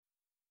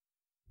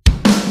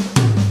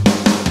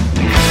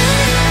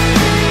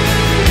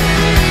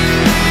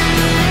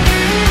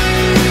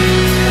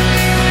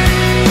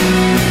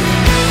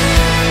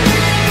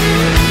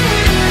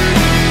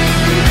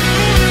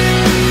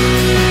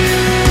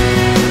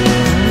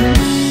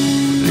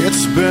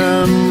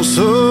been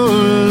so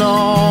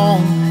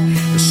long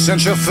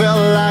since you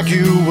felt like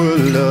you were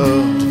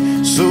loved.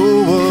 So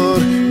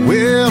what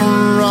went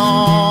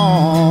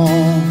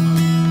wrong?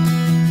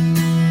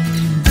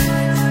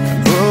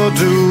 But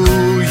do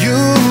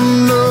you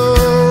know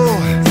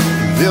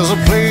there's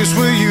a place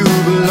where you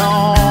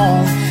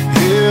belong,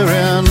 here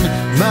in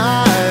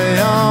my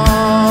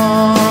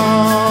arms?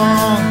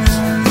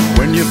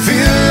 When you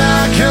feel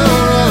like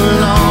you're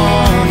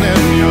alone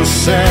in your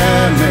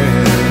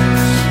sadness,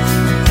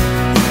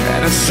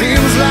 and it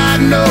seems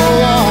like no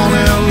one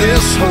in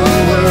this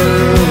whole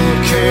world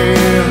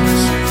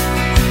cares,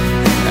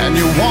 and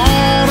you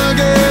wanna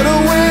get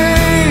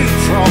away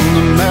from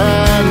the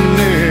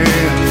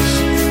madness,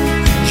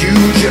 you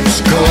just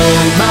call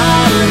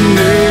my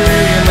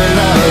name and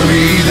I'll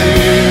be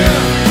there.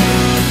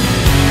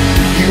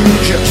 You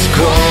just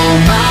call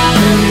my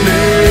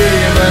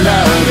name and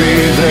I'll be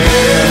there.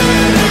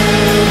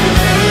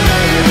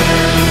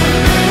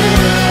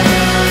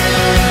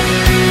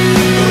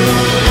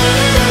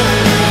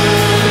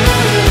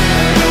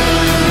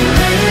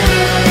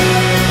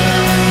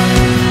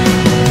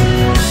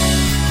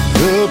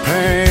 The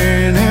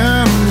pain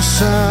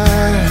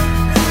inside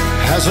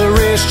has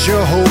erased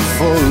your hope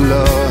for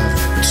love.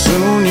 It's a